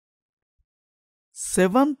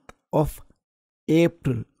7th of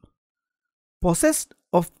April. Possessed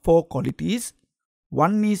of four qualities,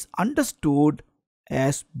 one is understood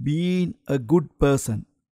as being a good person.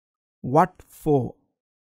 What for?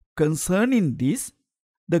 Concerning this,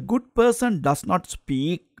 the good person does not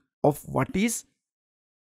speak of what is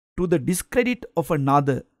to the discredit of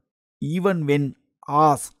another, even when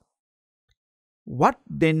asked. What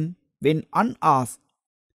then when unasked?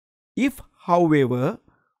 If, however,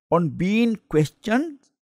 on being questioned,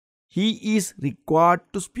 he is required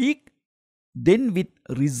to speak, then with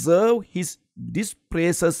reserve he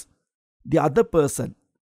dispraises the other person,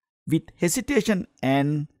 with hesitation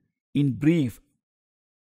and in brief.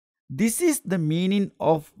 This is the meaning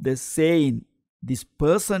of the saying, this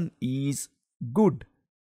person is good.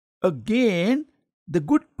 Again, the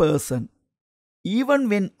good person, even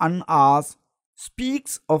when unasked,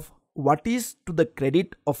 speaks of what is to the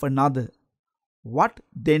credit of another. What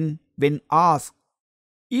then when asked?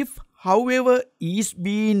 If, however, he is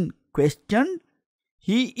being questioned,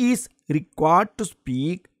 he is required to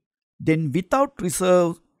speak, then without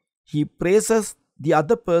reserve he praises the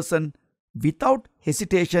other person without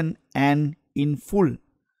hesitation and in full.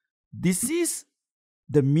 This is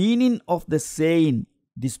the meaning of the saying,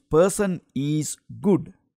 this person is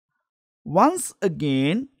good. Once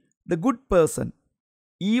again, the good person,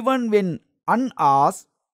 even when unasked,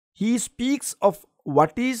 he speaks of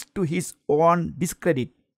what is to his own discredit.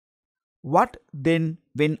 What then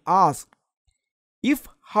when asked? If,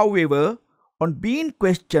 however, on being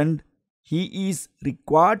questioned, he is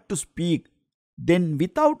required to speak, then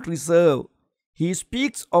without reserve he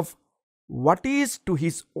speaks of what is to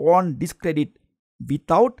his own discredit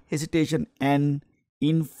without hesitation and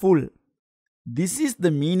in full. This is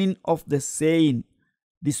the meaning of the saying,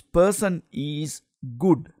 this person is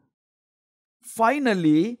good.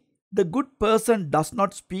 Finally, the good person does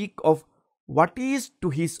not speak of what is to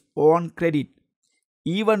his own credit,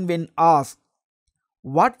 even when asked.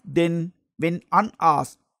 What then when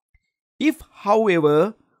unasked? If,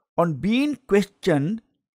 however, on being questioned,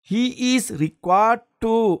 he is required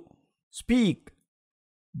to speak,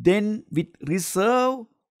 then with reserve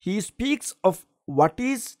he speaks of what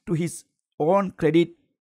is to his own credit,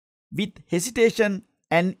 with hesitation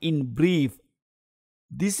and in brief.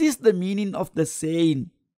 This is the meaning of the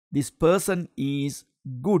saying, this person is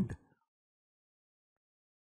good.